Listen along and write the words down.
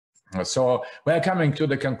So we are coming to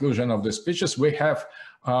the conclusion of the speeches. We have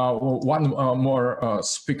one more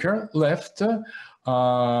speaker left.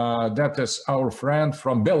 That is our friend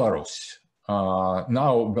from Belarus.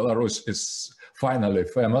 Now Belarus is finally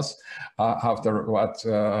famous after what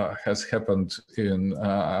has happened in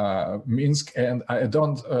Minsk, and I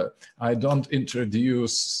don't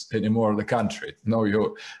introduce anymore the country. No,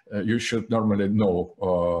 you should normally know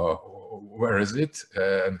where is it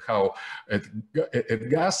and how it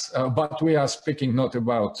goes, but we are speaking not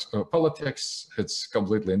about politics. It's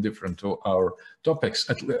completely indifferent to our topics,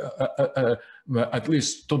 at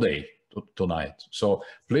least today. Tonight. So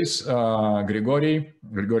please, Gregory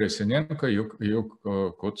Sinenko, you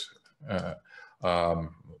could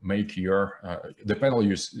make the panel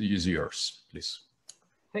is yours, please.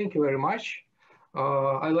 Thank you very much.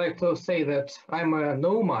 I'd like to say that I'm a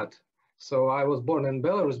nomad. So I was born in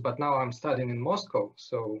Belarus, but now I'm studying in Moscow.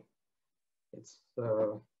 So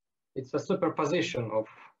it's a superposition of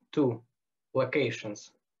two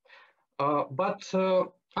locations. But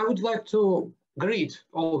I would like to greet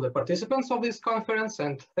all the participants of this conference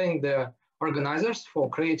and thank the organizers for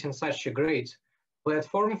creating such a great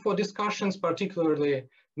platform for discussions, particularly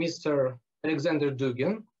Mr. Alexander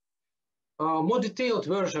Dugin. A more detailed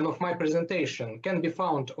version of my presentation can be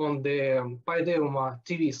found on the Paideuma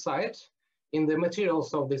TV site in the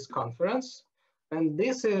materials of this conference. And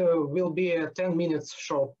this will be a 10 minutes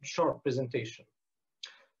short presentation.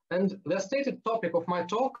 And the stated topic of my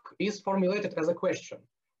talk is formulated as a question.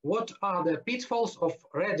 What are the pitfalls of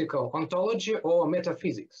radical ontology or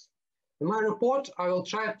metaphysics? In my report, I will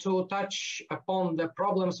try to touch upon the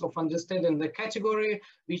problems of understanding the category,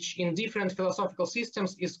 which in different philosophical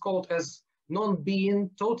systems is called as non-being,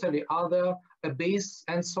 totally other, abyss,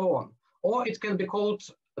 and so on. Or it can be called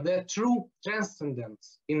the true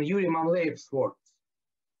transcendence in Yuri Mamleyev's words.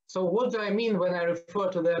 So what do I mean when I refer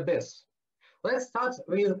to the abyss? Let's start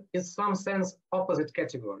with, in some sense, opposite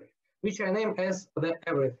category, which I name as the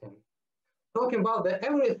everything. Talking about the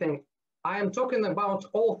everything, I am talking about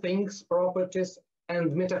all things, properties,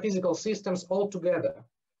 and metaphysical systems altogether.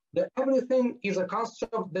 The everything is a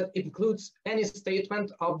construct that includes any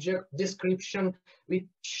statement, object, description,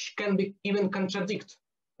 which can be even contradictory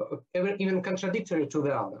to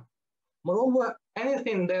the other. Moreover,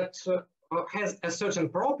 anything that has a certain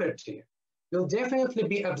property will definitely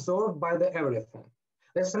be absorbed by the everything.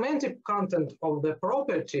 The semantic content of the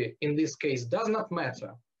property in this case does not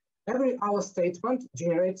matter. Every other statement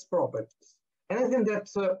generates properties. Anything that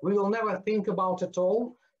we will never think about at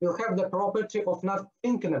all will have the property of not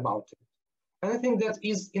thinking about it. Anything that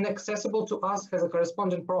is inaccessible to us has a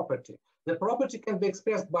corresponding property. The property can be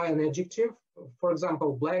expressed by an adjective, for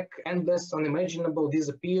example, black, endless, unimaginable,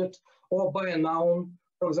 disappeared, or by a noun,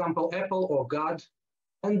 for example, apple or God.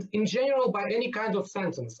 And in general, by any kind of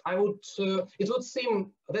sentence, it would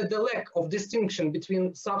seem that the lack of distinction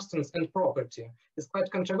between substance and property is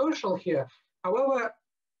quite controversial here. However,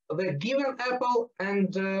 the given apple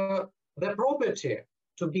and the property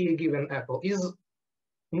to be a given apple is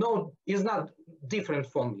not different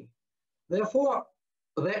from me. Therefore,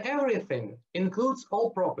 the everything includes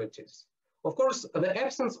all properties. Of course, the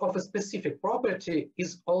absence of a specific property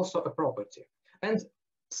is also a property. And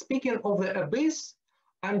speaking of the abyss,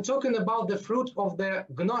 I'm talking about the fruit of the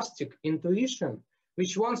Gnostic intuition,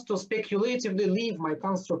 which wants to speculatively leave my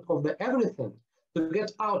construct of the everything to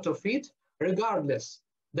get out of it, regardless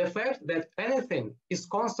the fact that anything is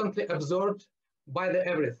constantly absorbed by the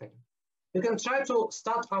everything. We can try to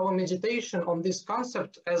start our meditation on this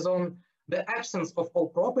concept as on the absence of all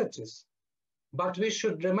properties, but we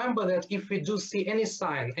should remember that if we do see any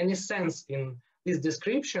sign, any sense in this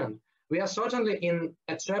description, we are certainly in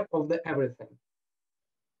a trap of the everything.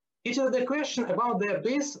 It is the question about the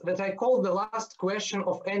abyss that I call the last question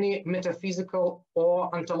of any metaphysical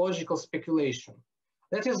or ontological speculation.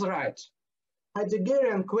 That is right.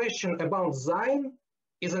 Heideggerian question about Sein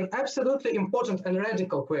is an absolutely important and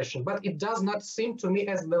radical question, but it does not seem to me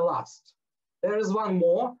as the last. There is one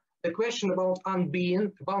more, the question about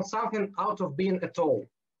unbeing, about something out of being at all.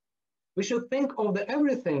 We should think of the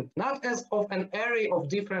everything not as of an array of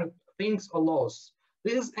different things or laws.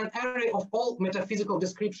 This is an array of all metaphysical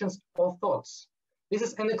descriptions or thoughts. This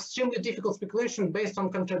is an extremely difficult speculation based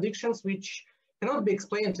on contradictions which cannot be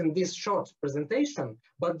explained in this short presentation,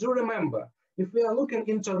 but do remember, if we are looking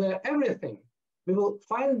into the everything, we will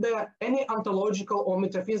find there any ontological or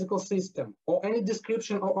metaphysical system or any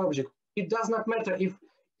description or object. It does not matter if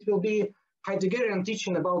it will be Heideggerian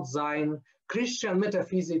teaching about Sein, Christian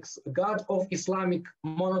metaphysics, God of Islamic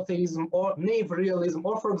monotheism, or naive realism,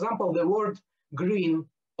 or for example, the word green,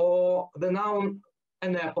 or the noun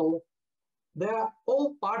an apple. They are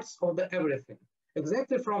all parts of the everything.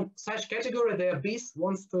 Exactly from such category, the abyss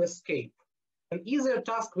wants to escape. An easier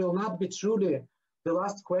task will not be truly the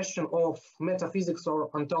last question of metaphysics or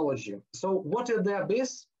ontology. So what is the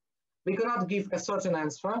abyss? We cannot give a certain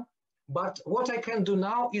answer, but what I can do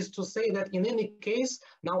now is to say that in any case,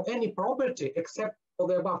 now any property, except for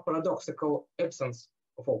the above paradoxical absence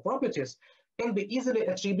of all properties, can be easily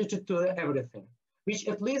attributed to the everything, which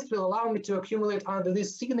at least will allow me to accumulate under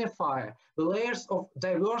this signifier the layers of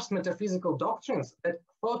diverse metaphysical doctrines that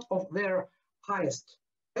thought of their highest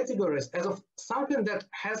categories as of something that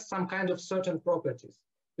has some kind of certain properties,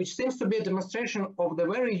 which seems to be a demonstration of the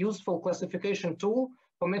very useful classification tool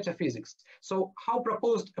for metaphysics. So how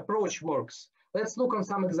proposed approach works? Let's look on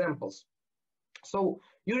some examples. So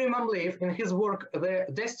Yuri Mamleev in his work, The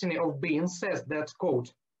Destiny of Being, says that,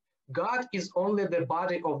 quote, God is only the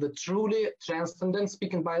body of the truly transcendent,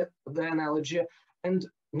 speaking by the analogy, and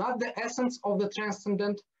not the essence of the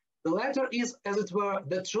transcendent. The latter is, as it were,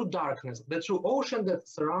 the true darkness, the true ocean that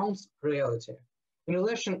surrounds reality. In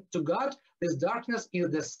relation to God, this darkness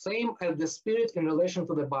is the same as the spirit in relation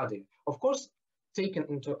to the body. Of course, taken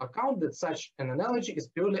into account that such an analogy is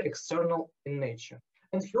purely external in nature.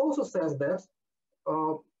 And he also says that,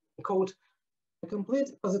 quote, a complete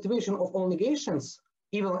positivation of all negations,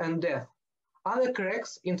 evil and death, are the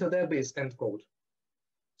cracks into the abyss, end quote.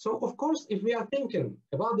 So, of course, if we are thinking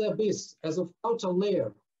about the abyss as an outer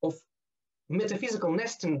layer of metaphysical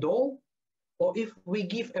nesting doll, or if we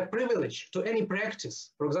give a privilege to any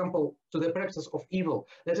practice, for example, to the practice of evil,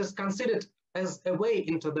 that is considered as a way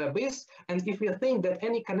into the abyss, and if we think that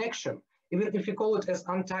any connection, even if we call it as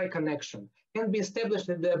anti-connection, can be established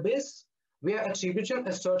in the abyss, we are attributing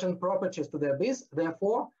a certain properties to the abyss,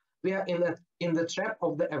 therefore, we are in the trap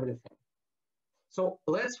of the everything. So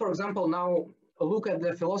let's, for example, now look at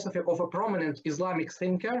the philosophy of a prominent Islamic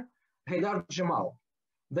thinker, Haidar Jamal.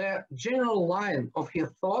 The general line of his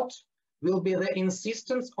thought will be the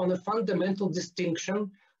insistence on a fundamental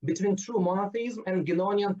distinction between true monotheism and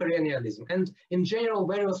Guinonian perennialism, and in general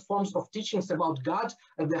various forms of teachings about God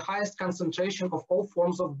at the highest concentration of all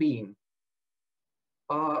forms of being.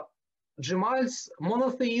 Jamal's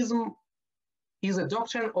monotheism is a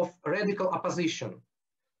doctrine of radical opposition.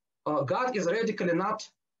 God is radically not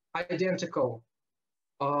identical.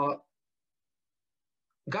 God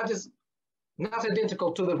is not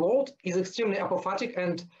identical to the world, is extremely apophatic,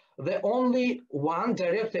 and the only one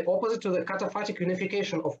directly opposite to the cataphatic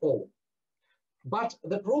unification of all. But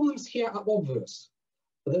the problems here are obvious.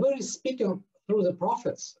 The very speaking through the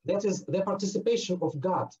prophets, that is the participation of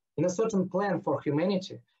God in a certain plan for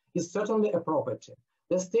humanity, is certainly a property.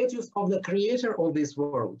 The status of the creator of this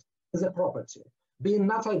world is a property. Being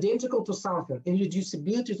not identical to something,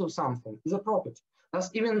 irreducibility to something is a property.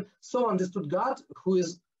 Thus, even so understood God, who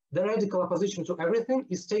is the radical opposition to everything,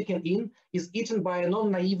 is taken in, is eaten by a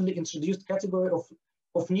non-naively introduced category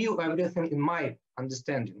of new everything in my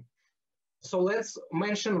understanding. So let's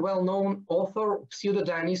mention well-known author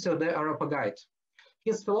Pseudo-Dionysius the Areopagite.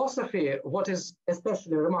 His philosophy, what is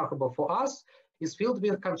especially remarkable for us, is filled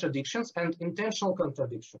with contradictions and intentional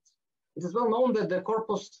contradictions. It is well known that the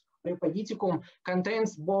Corpus Areopagiticum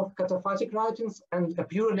contains both cataphatic writings and a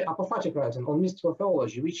purely apophatic writing on mystical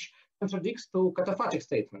theology, which contradicts to cataphatic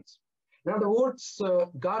statements. In other words,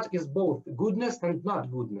 God is both goodness and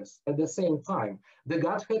not goodness at the same time. The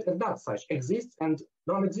Godhead is not such, exists and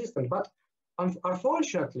non-existent. But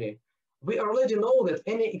unfortunately, we already know that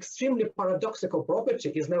any extremely paradoxical property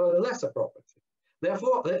is nevertheless a property.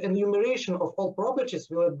 Therefore, the enumeration of all properties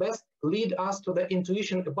will at best lead us to the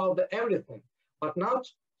intuition about the everything, but not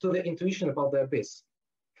to the intuition about the abyss.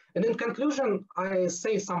 And in conclusion, I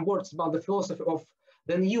say some words about the philosophy of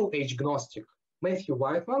the New Age Gnostic, Matthew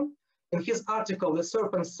Whiteman. In his article, The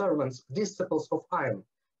Serpent's Servants, Disciples of Ein,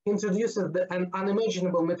 he introduces an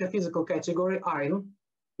unimaginable metaphysical category, Ein,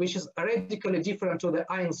 which is radically different to the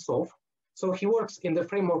Ein Sof. So he works in the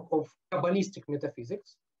framework of Kabbalistic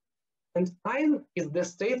metaphysics. And Ein is the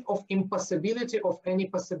state of impossibility of any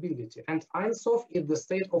possibility. And Ein Sof is the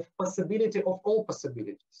state of possibility of all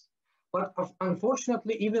possibilities. But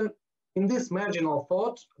unfortunately, even in this marginal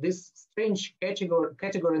thought, this strange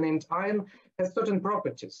category named Ein has certain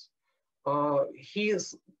properties. He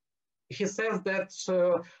says that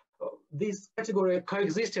this category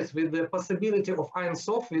coexisted with the possibility of Ein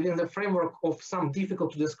Sof within the framework of some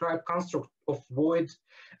difficult to describe construct of void.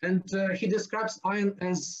 And he describes Ein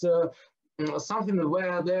as something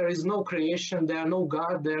where there is no creation, there are no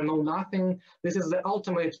God, there are no nothing. This is the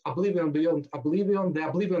ultimate oblivion beyond oblivion, the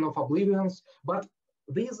oblivion of oblivions. But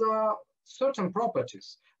these are certain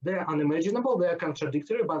properties. They are unimaginable, they are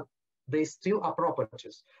contradictory, but they still are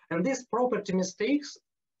properties. And these property mistakes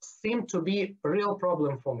seem to be a real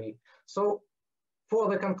problem for me. So for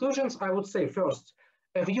the conclusions, I would say first,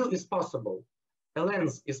 a view is possible, a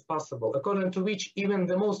lens is possible, according to which even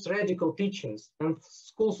the most radical teachings and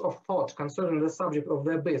schools of thought concerning the subject of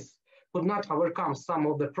the abyss could not overcome some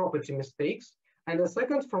of the property mistakes. And the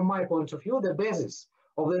second, from my point of view, the basis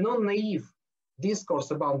of the non-naive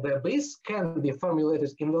discourse about the abyss can be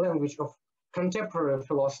formulated in the language of contemporary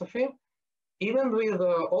philosophy, even with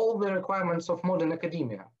all the requirements of modern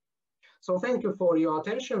academia. So thank you for your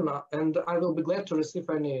attention, and I will be glad to receive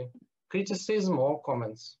any criticism or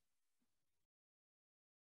comments.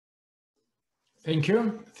 Thank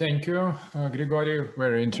you, Gregory,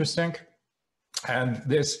 very interesting. And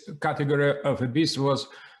this category of abyss was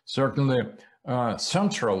certainly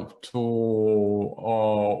central to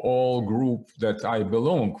all group that I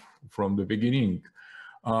belong from the beginning.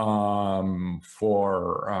 For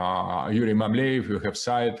Yuri Mamleev, you have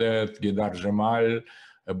cited Gidar Jamal,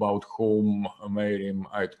 about whom Meirim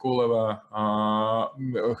Aitkulova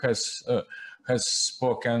has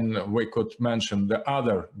spoken. We could mention the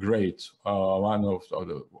other great, one of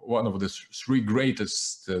the three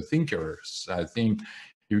greatest thinkers, I think,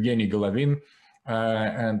 Evgeny Golovin.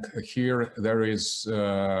 And here there is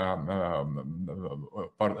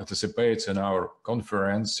participates in our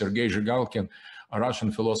conference Sergei Zhigalkin, a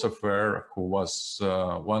Russian philosopher who was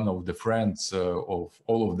one of the friends of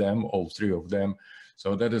all of them, all three of them.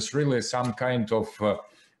 So that is really some kind of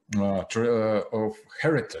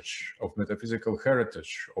heritage, of metaphysical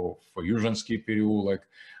heritage of Yuzhensky Period,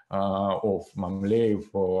 of Mamleev,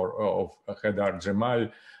 or of Gidar Jamal,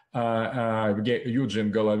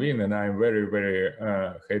 Eugene Golovin, and I'm very, very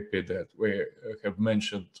happy that we have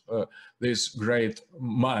mentioned this great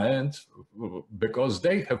mind, because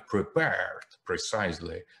they have prepared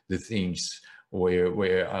precisely the things we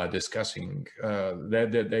are discussing,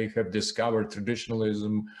 that they have discovered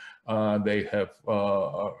traditionalism, they have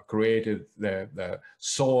created the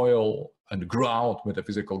soil and ground,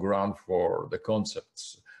 metaphysical ground for the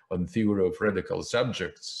concepts and theory of radical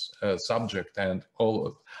subject and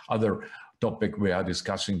all other topic we are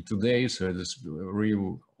discussing today. So it is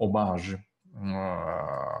real homage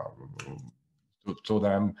to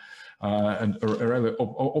them, and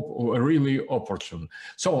really opportune.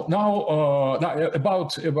 So now,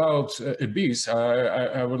 about abyss,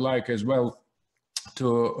 I would like as well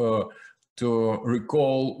to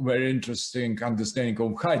recall very interesting understanding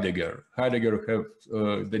of Heidegger. Heidegger have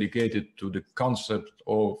dedicated to the concept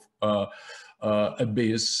of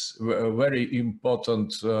abyss very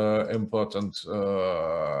important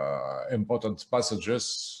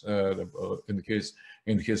passages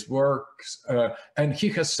in his works, and he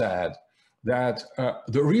has said that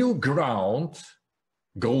the real ground,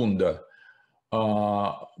 Grunde,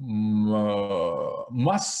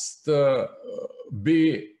 must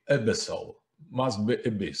be abyssal, must be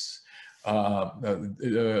abyss.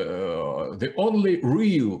 The only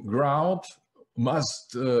real ground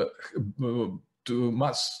must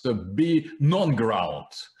be non-ground.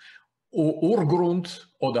 Urgrund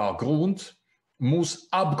oder Grund muss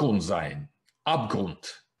Abgrund sein.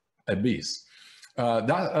 Abgrund, abyss.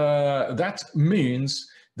 That means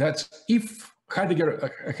that if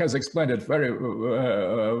Heidegger has explained it very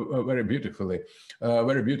beautifully,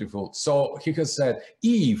 very beautiful. So he has said,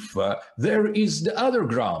 if there is the other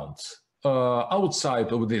ground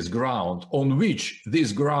outside of this ground on which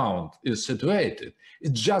this ground is situated,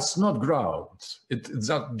 it's just not ground. It's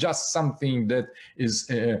not just something that is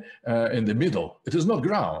in the middle. It is not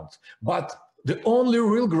ground. But the only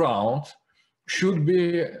real ground should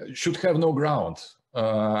have no ground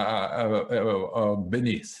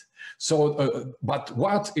beneath. So, but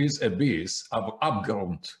what is abyss,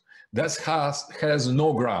 Abgrund? That has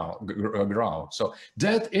no ground. So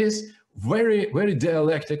that is very, very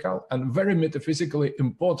dialectical and very metaphysically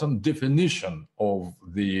important definition of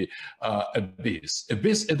the abyss.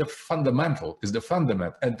 Abyss is the fundamental,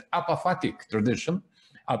 and apophatic tradition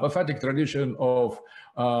of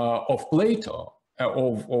Plato,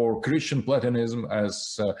 or Christian Platonism,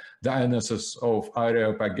 as Dionysus of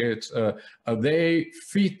Areopagite, they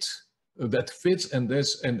fits in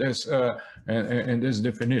this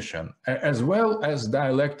definition, as well as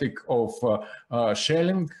dialectic of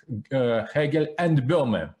Schelling, Hegel, and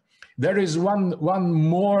Böhme. There is one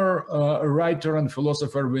more writer and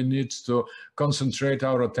philosopher we need to concentrate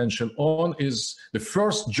our attention on, is the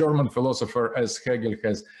first German philosopher, as Hegel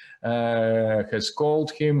has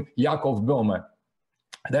called him, Jakob Böhme.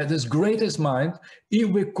 That is greatest mind.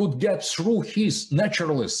 If we could get through his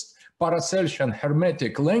naturalist Paracelsian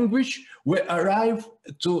hermetic language, we arrive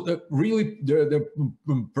to the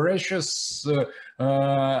precious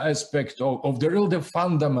aspect of the real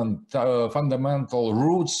fundamental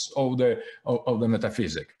roots of the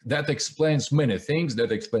metaphysics. That explains many things.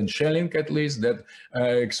 That explains Schelling, at least. That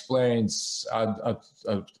explains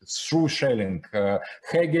through Schelling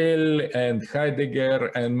Hegel and Heidegger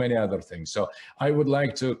and many other things. So I would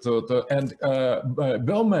like to and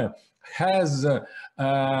Böhme has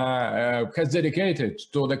dedicated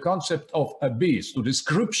to the concept of abyss, to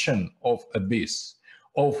description of abyss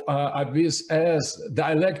as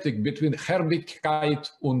dialectic between Herrlichkeit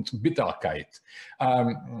und Bitterkeit.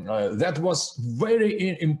 That was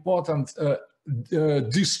very important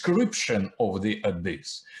description of the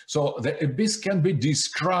abyss. So the abyss can be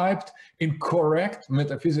described in correct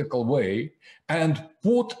metaphysical way and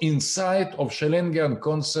put inside of Schellingian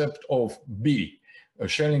concept of B.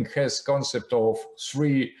 Schelling has concept of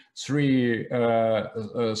three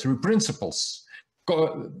principles.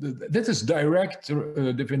 That is direct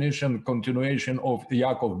definition, continuation of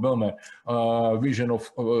Jakob Böhme vision of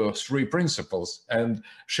three principles. And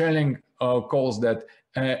Schelling calls that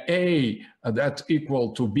A that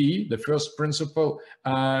equal to B, the first principle,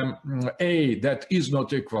 A that is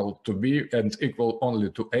not equal to B and equal only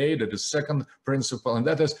to A, that is second principle, and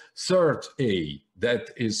that is third A, that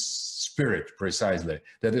is spirit precisely,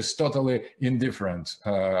 that is totally indifferent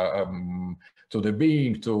to the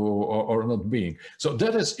being or not being. So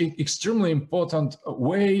that is extremely important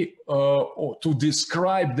way to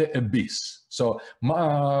describe the abyss. So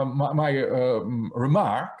my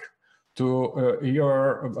remark to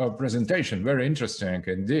your presentation, very interesting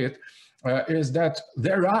indeed, is that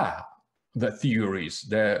there are the theories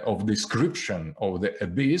of description of the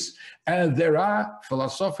abyss, and there are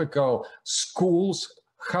philosophical schools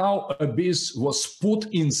how abyss was put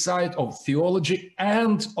inside of theology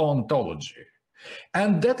and ontology.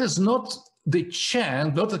 And that is not the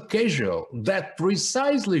chance, not a casual, that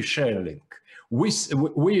precisely Schelling we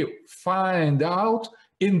find out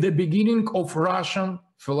in the beginning of Russian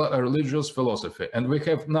religious philosophy. And we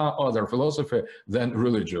have now other philosophy than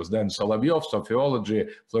religious, than Solovyov, Sophiology,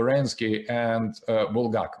 Florensky, and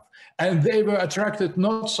Bulgakov. And they were attracted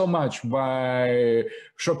not so much by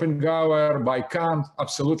Schopenhauer, by Kant,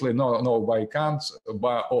 absolutely no by Kant,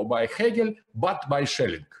 or by Hegel, but by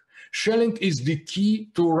Schelling. Schelling is the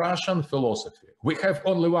key to Russian philosophy. We have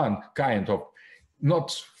only one kind of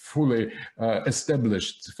not fully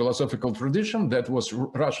established philosophical tradition, that was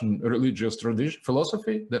Russian religious tradition,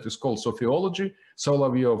 philosophy, that is called Sophiology,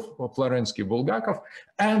 Solovyov, Florensky, Bulgakov,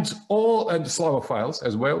 and Slavophiles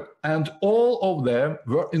as well, and all of them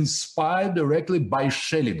were inspired directly by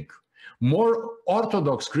Schelling. More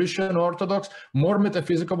Orthodox, Christian Orthodox, more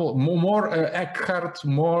metaphysical, more Eckhart,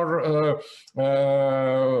 more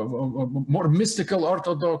mystical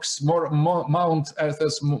Orthodox, more Mount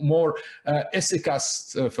Athos, more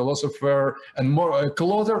Hesychast philosopher, and more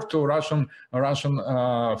closer to Russian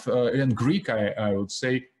and Greek, I would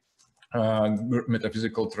say,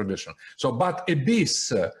 metaphysical tradition. So, but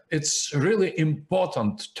abyss, it's really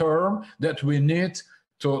important term that we need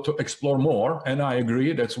to explore more, and I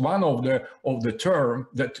agree that's one of the term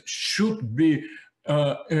that should be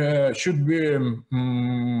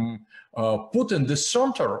put in the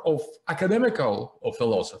center of academical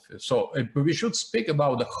philosophy. So we should speak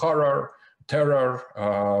about the horror, terror,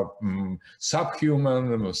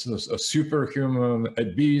 subhuman, superhuman,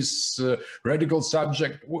 abyss, radical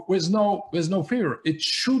subject with no fear. It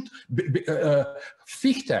should be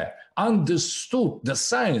Fichte understood the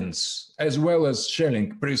science as well as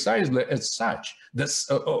Schelling precisely as such. That's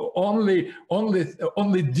only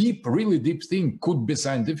deep, really deep thing could be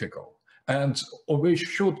scientific. And we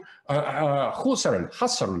should, Husserl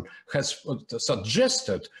has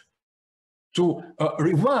suggested to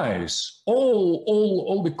revise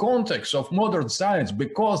all the context of modern science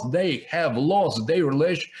because they have lost their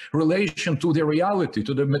relation to the reality,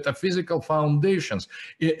 to the metaphysical foundations,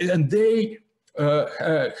 and they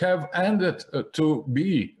have ended to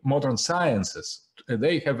be modern sciences.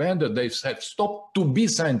 They have stopped to be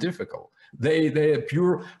scientifical. They are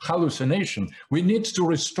pure hallucination. We need to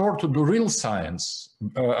restore to the real science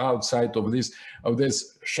outside of this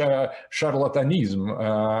charlatanism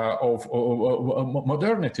of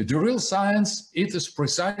modernity. The real science, it is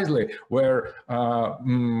precisely where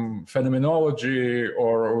phenomenology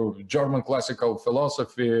or German classical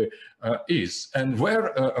philosophy is, and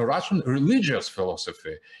where Russian religious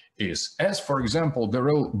philosophy is. As, for example, the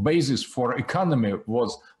real basis for economy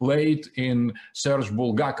was laid in Serge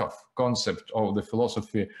Bulgakov concept of the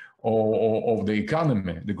philosophy of the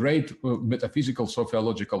economy, the great metaphysical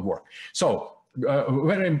sociological work. So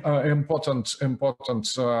very important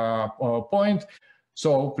point.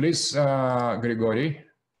 So please, Gregory.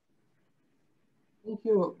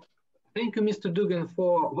 Thank you, Mr. Dugin,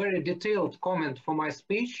 for very detailed comment for my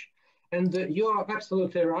speech. And you are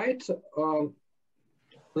absolutely right.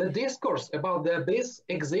 The discourse about the abyss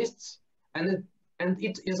exists, and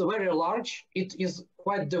it is very large. It is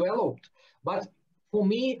quite developed. But for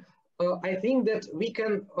me, I think that we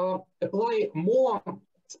can apply more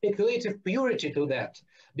speculative purity to that,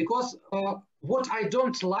 because what I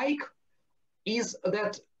don't like is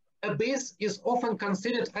that abyss is often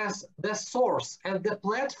considered as the source and the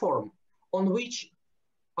platform on which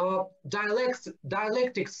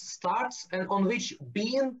dialectics starts and on which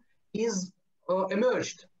being is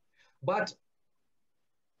emerged. But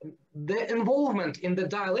the involvement in the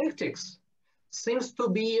dialectics seems to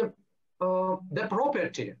be the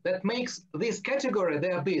property that makes this category,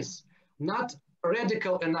 the abyss, not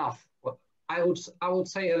radical enough. I would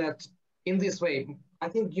say that in this way. I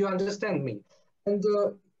think you understand me. And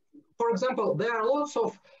for example, there are lots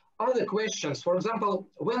of other questions. For example,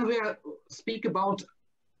 when we speak about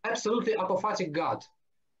absolutely apophatic God,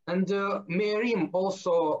 and Merim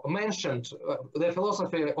also mentioned the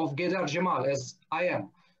philosophy of Gedar Jamal, as I am.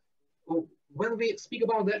 When we speak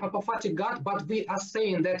about the apophatic God, but we are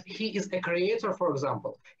saying that he is a creator, for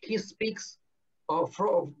example, he speaks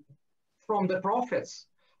from the prophets.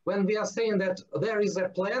 When we are saying that there is a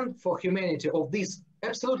plan for humanity of this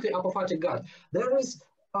absolutely apophatic God, there is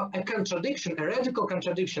a contradiction, a radical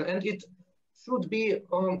contradiction, and it should be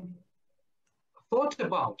thought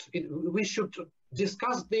about. We should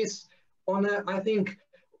discuss this on a, I think,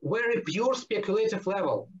 very pure speculative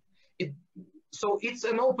level. So it's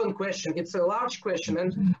an open question, it's a large question,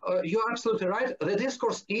 and you're absolutely right, the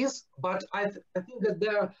discourse is, but I think that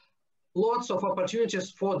there are lots of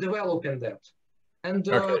opportunities for developing that. And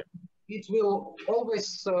okay. It will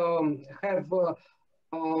always have,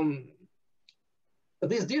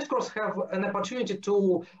 this discourse have an opportunity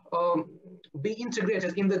to be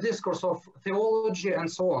integrated in the discourse of theology and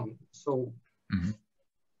so on. So,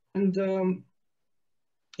 and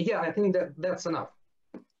yeah, I think that that's enough.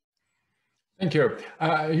 Thank you.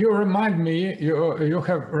 You remind me, you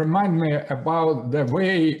have reminded me about the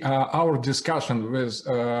way our discussion with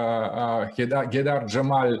Gedar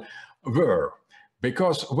Jamal were,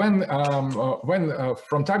 because when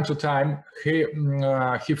from time to time he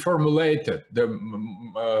formulated the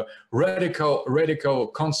radical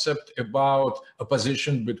concept about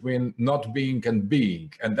opposition between not being and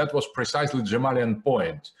being, and that was precisely Jamalian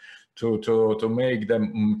point to make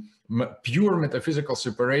them pure metaphysical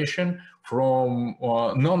separation from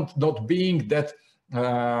not being that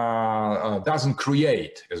doesn't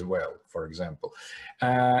create as well, for example,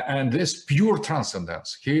 and this pure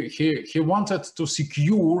transcendence. He wanted to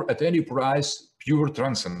secure at any price pure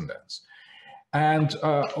transcendence, and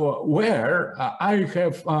where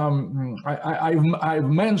I've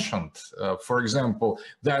mentioned, for example,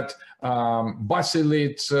 that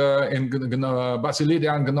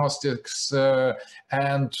Basilidian Gnostics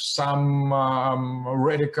and some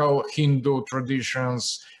radical Hindu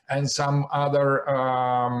traditions and some other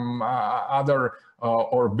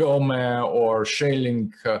or Böhme or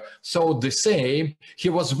Schelling so the same. He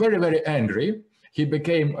was very, very angry. He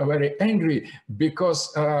became very angry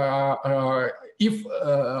because if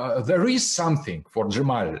there is something for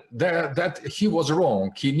Jamal that he was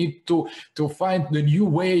wrong, he needed to find a new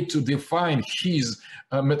way to define his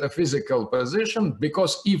metaphysical position,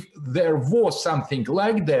 because if there was something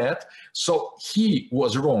like that, so he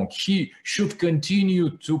was wrong. He should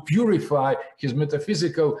continue to purify his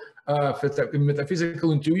metaphysical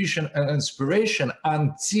intuition and inspiration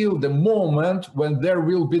until the moment when there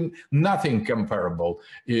will be nothing comparable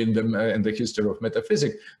in the history of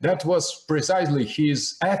metaphysics. That was precisely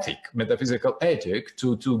his ethic, metaphysical ethic,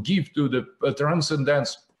 to give to the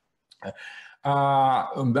transcendence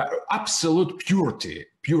the absolute purity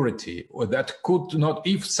that could not,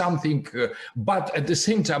 if something, but at the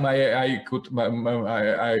same time I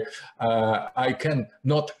can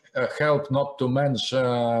not help not to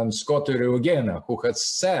mention Scott Eriugena, who has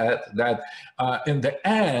said that in the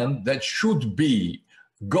end that should be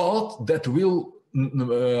God that will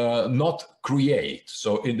not create.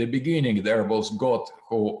 So in the beginning there was God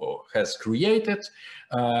who has created,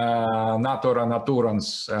 natura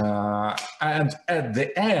naturans, and at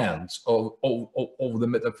the end of the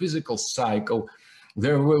metaphysical cycle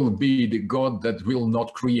there will be the God that will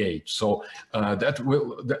not create. So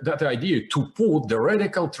that idea to put the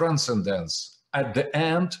radical transcendence at the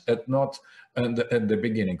end, at not at the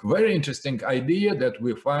beginning. Very interesting idea that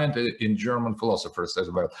we find in German philosophers as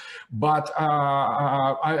well. But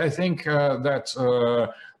I think that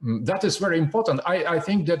that is very important. I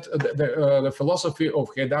think that the philosophy of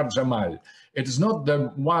Haidar Jamal, it is not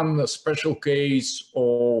the one special case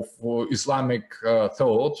of Islamic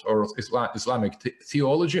thought or Islamic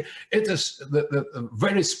theology. It is the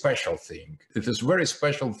very special thing. It is very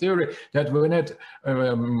special theory that we need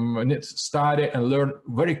to study and learn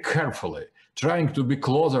very carefully, trying to be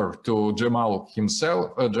closer to Jamal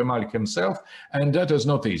himself, and that is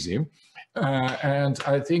not easy. And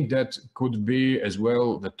I think that could be as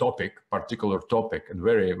well the topic, particular topic, and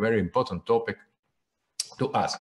very, very important topic to us.